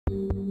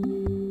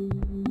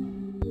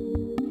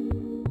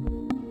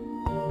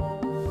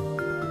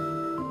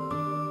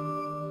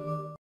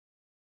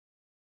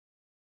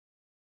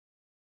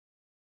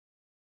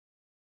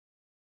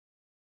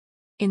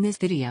In this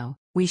video,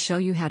 we show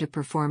you how to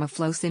perform a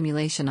flow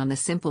simulation on the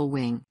simple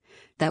wing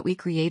that we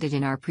created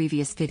in our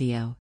previous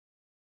video.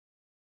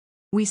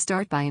 We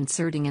start by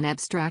inserting an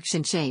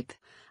abstraction shape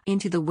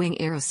into the wing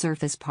aero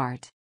surface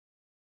part.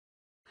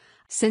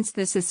 Since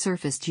this is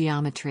surface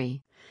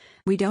geometry,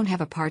 we don't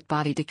have a part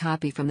body to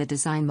copy from the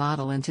design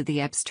model into the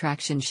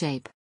abstraction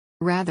shape.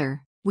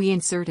 Rather, we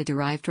insert a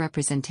derived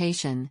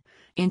representation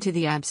into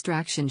the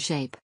abstraction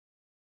shape.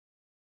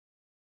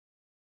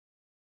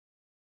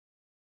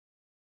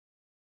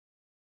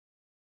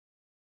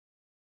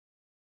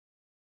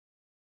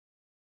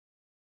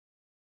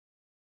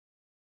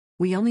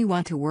 We only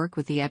want to work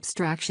with the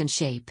abstraction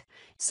shape,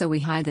 so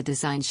we hide the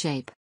design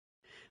shape.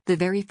 The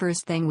very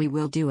first thing we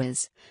will do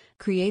is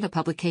create a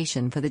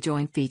publication for the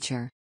joint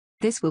feature.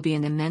 This will be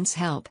an immense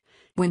help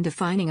when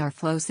defining our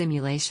flow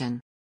simulation.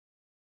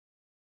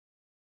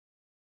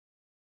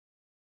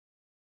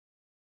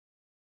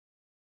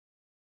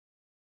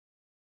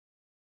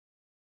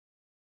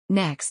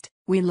 Next,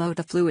 we load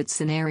the Fluid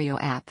Scenario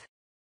app.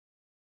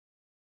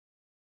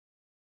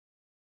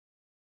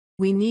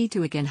 We need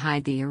to again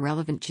hide the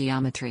irrelevant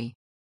geometry.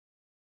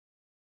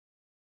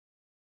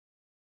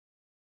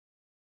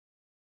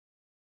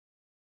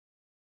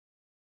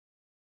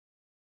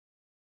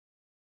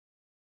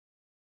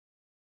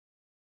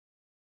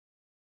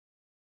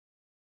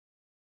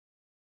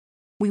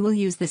 We will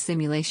use the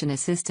simulation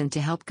assistant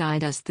to help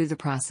guide us through the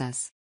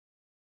process.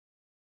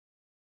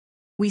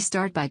 We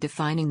start by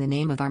defining the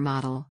name of our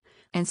model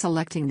and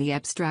selecting the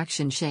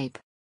abstraction shape.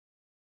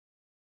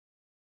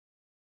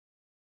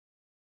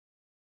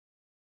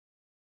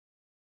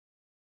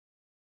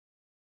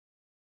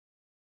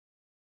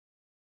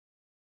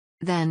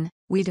 Then,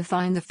 we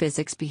define the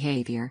physics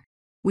behavior.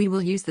 We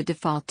will use the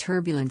default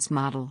turbulence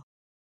model.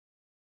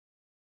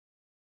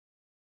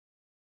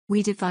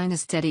 We define a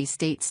steady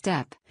state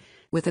step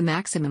with a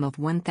maximum of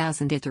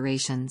 1000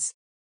 iterations.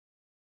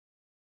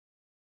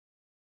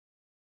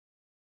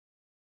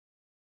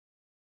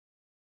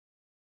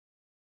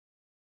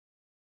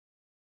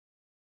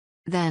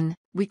 Then,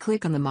 we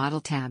click on the Model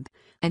tab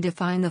and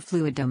define the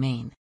fluid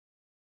domain.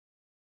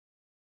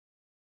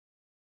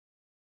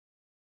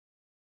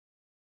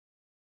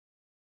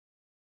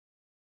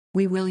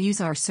 We will use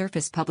our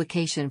surface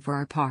publication for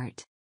our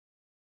part.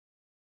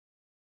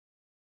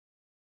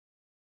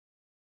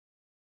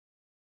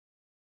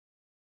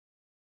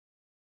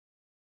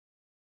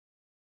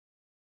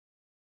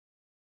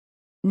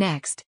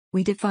 Next,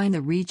 we define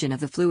the region of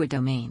the fluid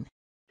domain.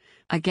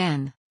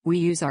 Again, we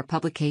use our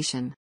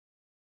publication.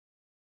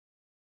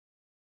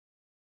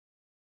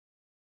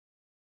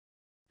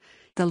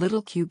 The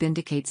little cube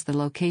indicates the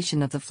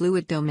location of the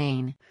fluid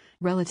domain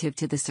relative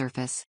to the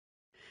surface.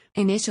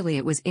 Initially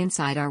it was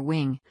inside our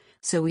wing,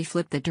 so we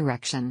flipped the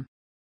direction.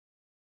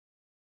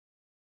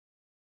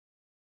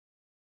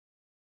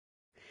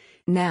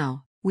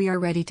 Now, we are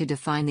ready to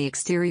define the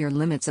exterior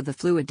limits of the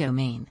fluid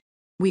domain.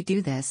 We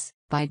do this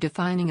by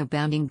defining a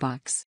bounding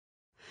box.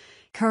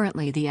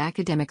 Currently the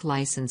academic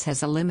license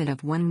has a limit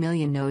of 1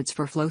 million nodes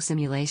for flow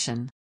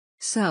simulation.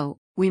 So,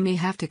 we may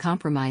have to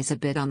compromise a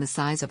bit on the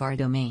size of our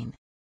domain.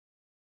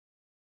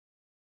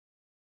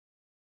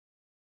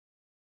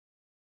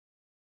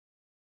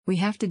 We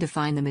have to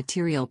define the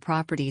material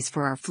properties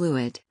for our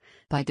fluid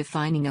by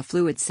defining a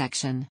fluid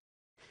section.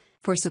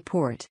 For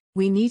support,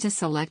 we need to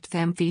select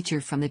FEM feature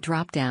from the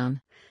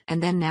drop-down,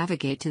 and then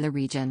navigate to the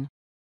region.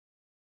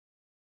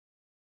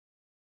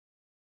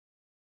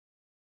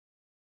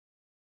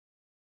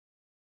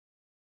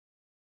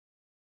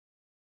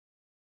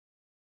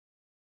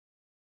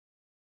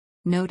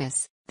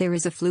 Notice, there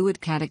is a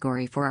fluid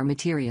category for our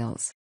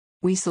materials.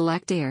 We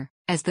select air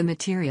as the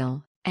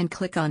material, and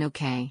click on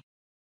OK.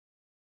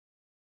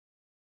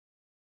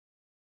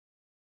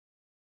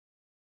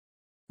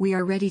 We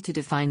are ready to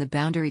define the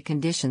boundary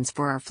conditions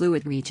for our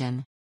fluid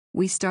region.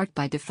 We start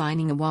by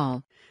defining a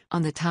wall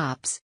on the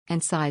tops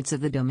and sides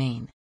of the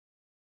domain.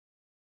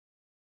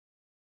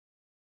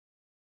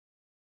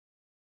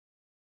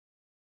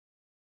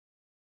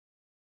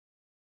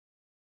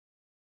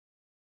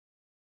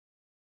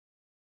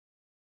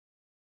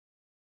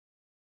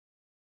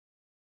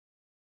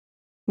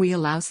 We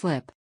allow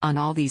slip on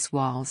all these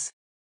walls.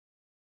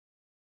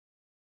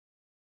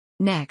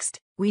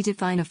 Next, we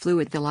define a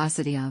fluid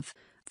velocity of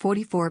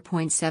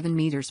 44.7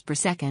 meters per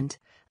second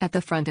at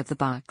the front of the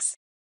box.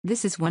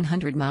 This is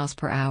 100 miles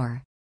per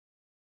hour.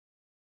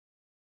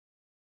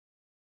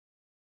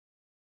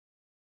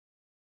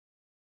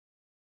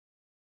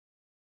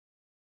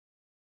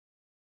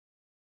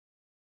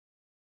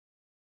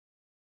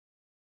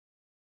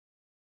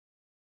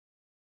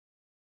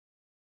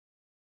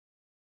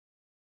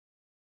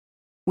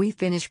 We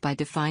finish by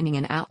defining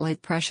an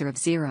outlet pressure of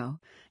 0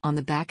 on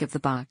the back of the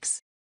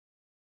box.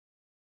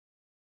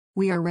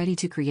 We are ready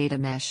to create a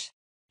mesh.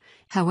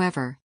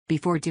 However,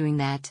 before doing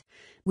that,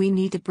 we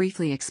need to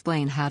briefly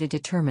explain how to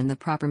determine the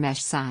proper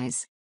mesh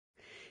size.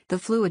 The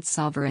Fluid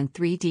Solver in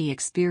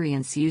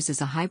 3DEXPERIENCE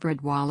uses a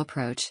hybrid wall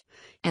approach,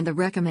 and the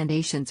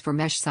recommendations for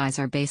mesh size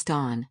are based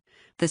on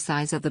the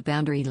size of the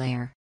boundary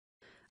layer.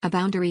 A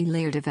boundary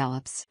layer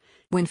develops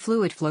when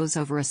fluid flows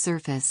over a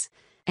surface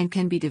and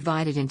can be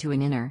divided into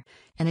an inner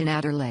and an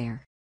outer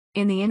layer.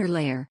 In the inner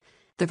layer,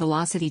 the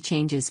velocity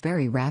changes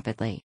very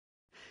rapidly.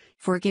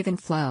 For a given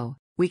flow,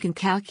 we can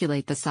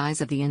calculate the size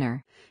of the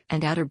inner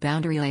and outer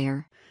boundary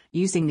layer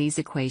using these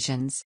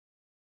equations.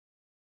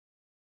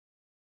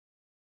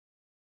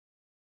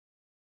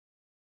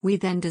 We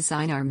then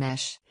design our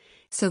mesh,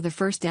 so the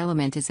first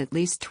element is at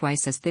least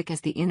twice as thick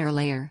as the inner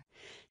layer,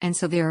 and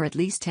so there are at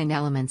least 10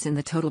 elements in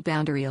the total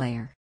boundary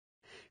layer.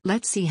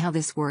 Let's see how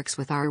this works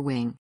with our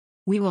wing.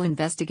 We will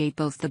investigate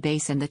both the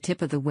base and the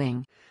tip of the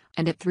wing,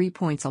 and at 3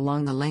 points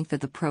along the length of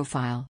the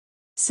profile.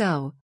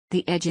 So,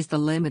 the edge is the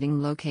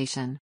limiting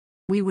location.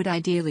 We would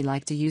ideally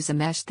like to use a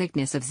mesh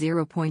thickness of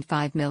 0.5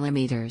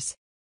 mm.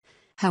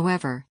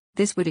 However,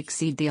 this would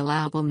exceed the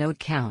allowable node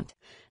count,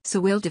 so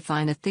we'll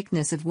define a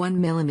thickness of 1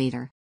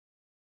 mm.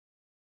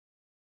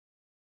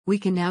 We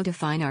can now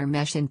define our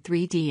mesh in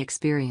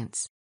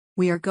 3DEXPERIENCE.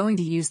 We are going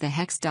to use the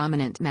hex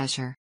dominant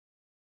measure.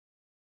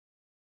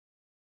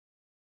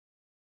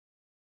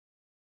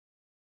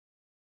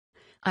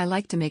 I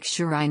like to make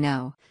sure I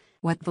know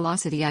what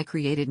velocity I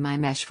created my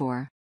mesh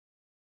for.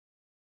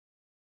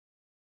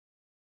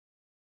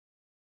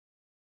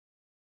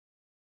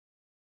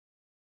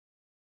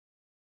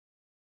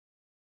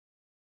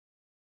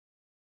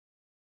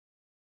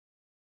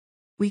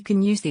 We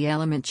can use the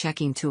element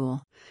checking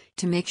tool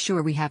to make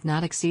sure we have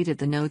not exceeded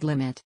the node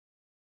limit.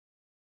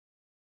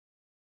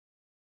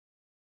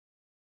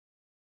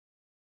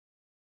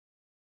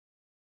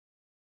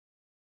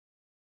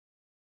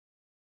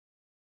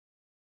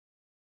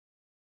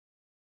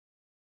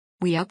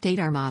 We update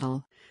our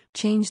model,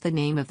 change the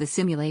name of the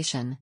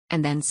simulation,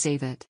 and then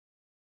save it.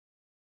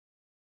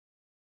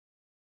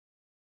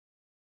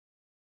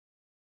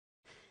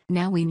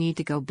 Now we need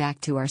to go back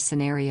to our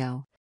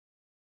scenario.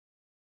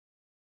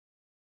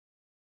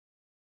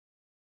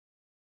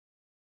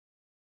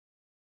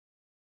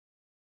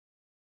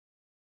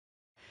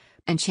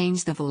 And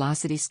change the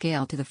velocity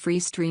scale to the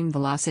freestream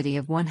velocity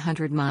of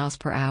 100 miles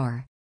per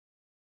hour.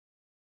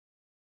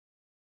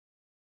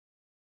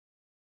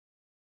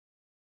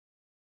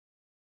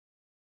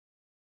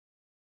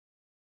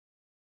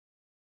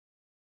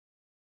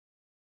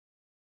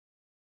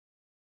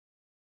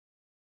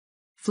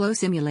 Flow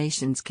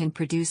simulations can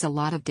produce a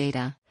lot of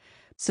data,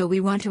 so we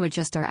want to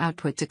adjust our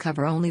output to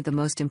cover only the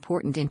most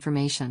important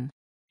information.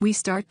 We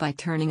start by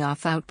turning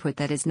off output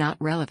that is not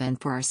relevant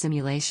for our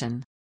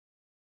simulation.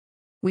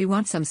 We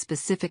want some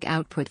specific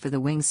output for the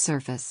wing's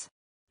surface.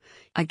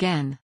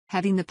 Again,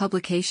 having the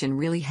publication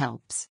really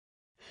helps.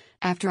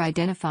 After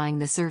identifying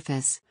the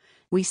surface,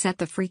 we set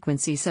the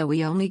frequency so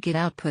we only get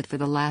output for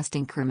the last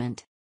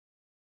increment.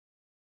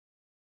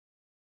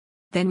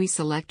 Then we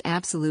select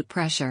absolute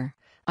pressure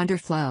under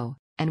flow,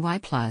 and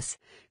Y+,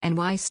 and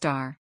Y*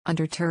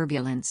 under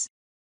turbulence.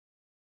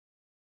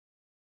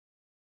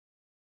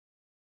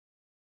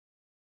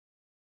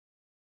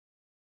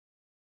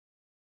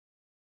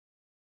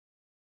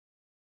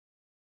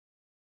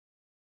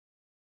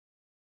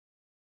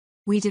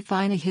 We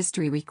define a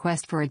history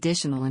request for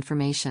additional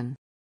information.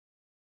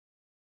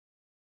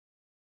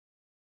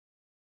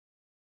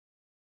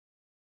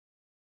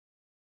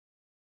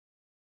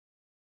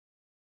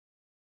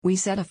 We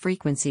set a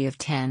frequency of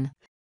 10.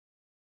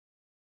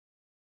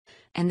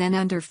 And then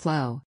under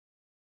flow,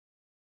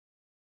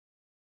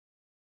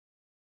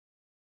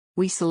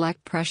 we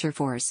select pressure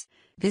force,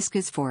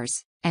 viscous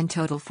force, and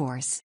total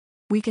force.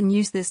 We can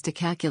use this to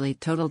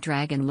calculate total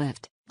drag and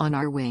lift on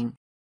our wing.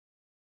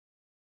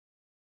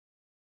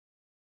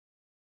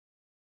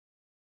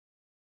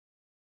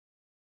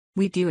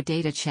 We do a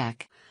data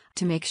check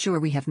to make sure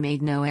we have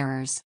made no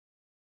errors.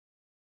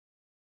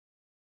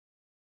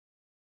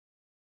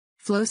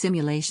 Flow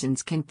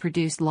simulations can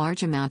produce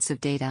large amounts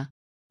of data.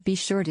 Be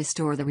sure to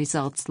store the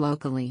results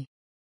locally.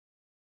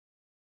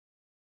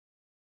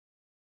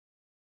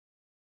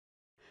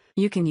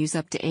 You can use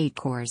up to 8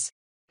 cores.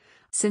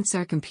 Since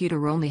our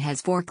computer only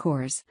has 4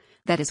 cores,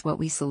 that is what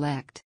we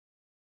select.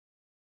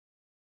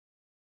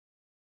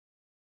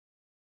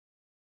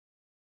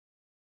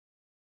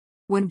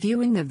 When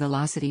viewing the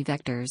velocity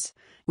vectors,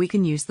 we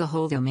can use the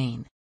whole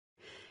domain.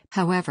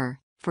 However,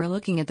 for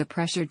looking at the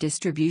pressure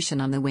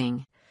distribution on the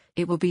wing,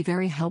 it will be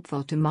very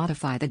helpful to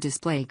modify the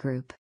display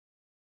group.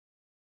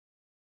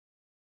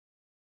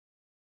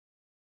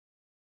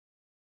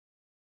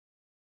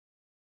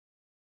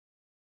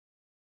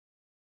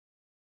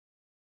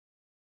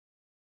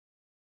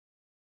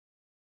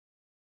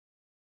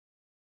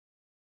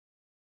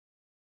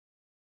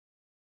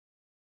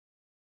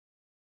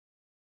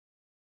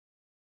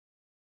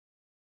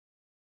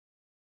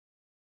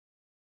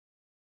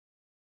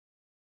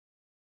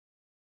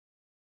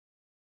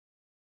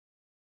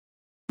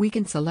 We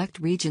can select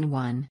Region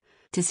 1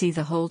 to see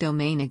the whole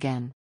domain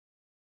again.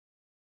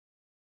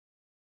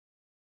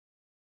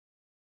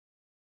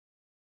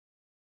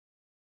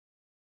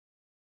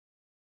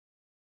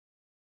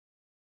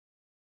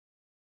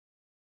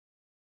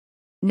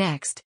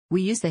 Next,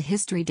 we use the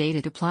history data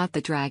to plot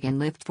the drag and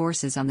lift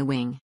forces on the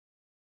wing.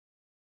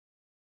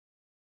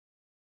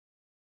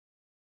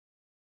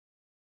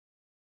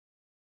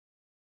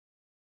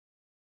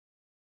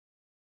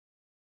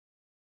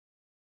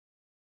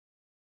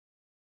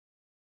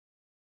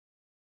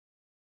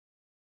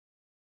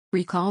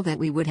 Recall that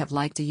we would have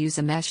liked to use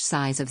a mesh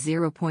size of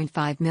 0.5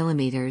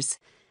 mm,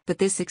 but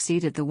this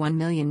exceeded the 1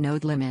 million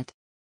node limit.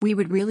 We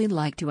would really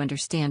like to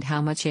understand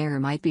how much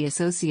error might be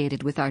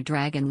associated with our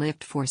drag and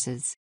lift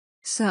forces.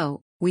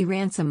 So, we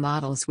ran some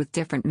models with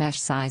different mesh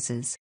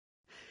sizes.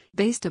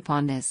 Based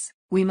upon this,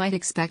 we might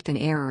expect an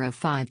error of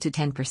 5 to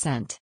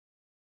 10%.